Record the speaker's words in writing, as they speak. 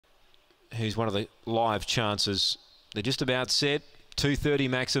who's one of the live chances. They're just about set. 2:30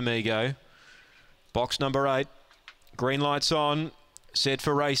 Max Amigo. Box number 8. Green lights on. Set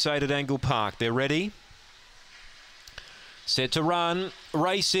for race 8 at Angle Park. They're ready. Set to run,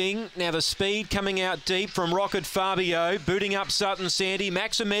 racing. Now the speed coming out deep from Rocket Fabio, booting up Sutton Sandy.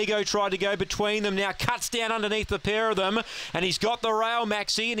 Max Amigo tried to go between them, now cuts down underneath the pair of them, and he's got the rail,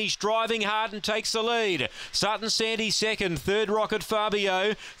 Maxi, and he's driving hard and takes the lead. Sutton Sandy second, third Rocket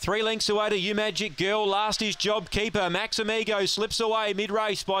Fabio, 3 lengths away to You Magic Girl, last is Job Keeper. Max Amigo slips away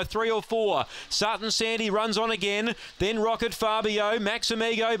mid-race by 3 or 4. Sutton Sandy runs on again, then Rocket Fabio, Max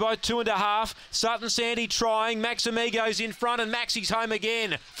Amigo by 2.5. Sutton Sandy trying, Max Amigo's in front and Maxi's home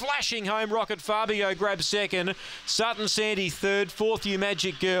again. Flashing home, Rocket Fabio grabs second. Sutton Sandy third, fourth You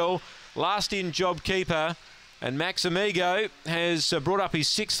Magic Girl, last in Job Keeper. And Max Amigo has brought up his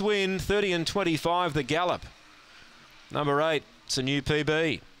 6th win, 30 and 25 the gallop. Number 8, it's a new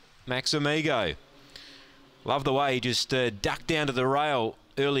PB. Max Amigo. Love the way he just ducked down to the rail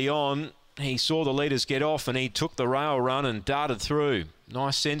early on. He saw the leaders get off and he took the rail run and darted through.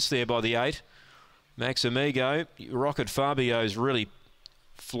 Nice sense there by the 8. Max Amigo. Rocket Fabio's really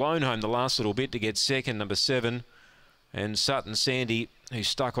flown home the last little bit to get second, number 7. And Sutton Sandy, who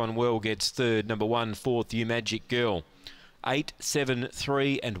stuck on well, gets third, number 1, fourth, You Magic Girl. 8, 7,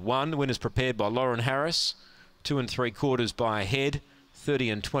 3 and 1. Winners prepared by Lauren Harris. 2 3/4 by a head. 30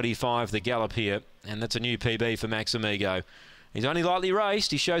 and 25 the gallop here. And that's a new PB for Max Amigo. He's only lightly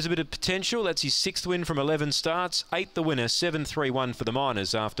raced. He shows a bit of potential. That's his 6th win from 11 starts. 8 the winner, 7-3-1 for the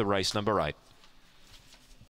Miners after race number 8.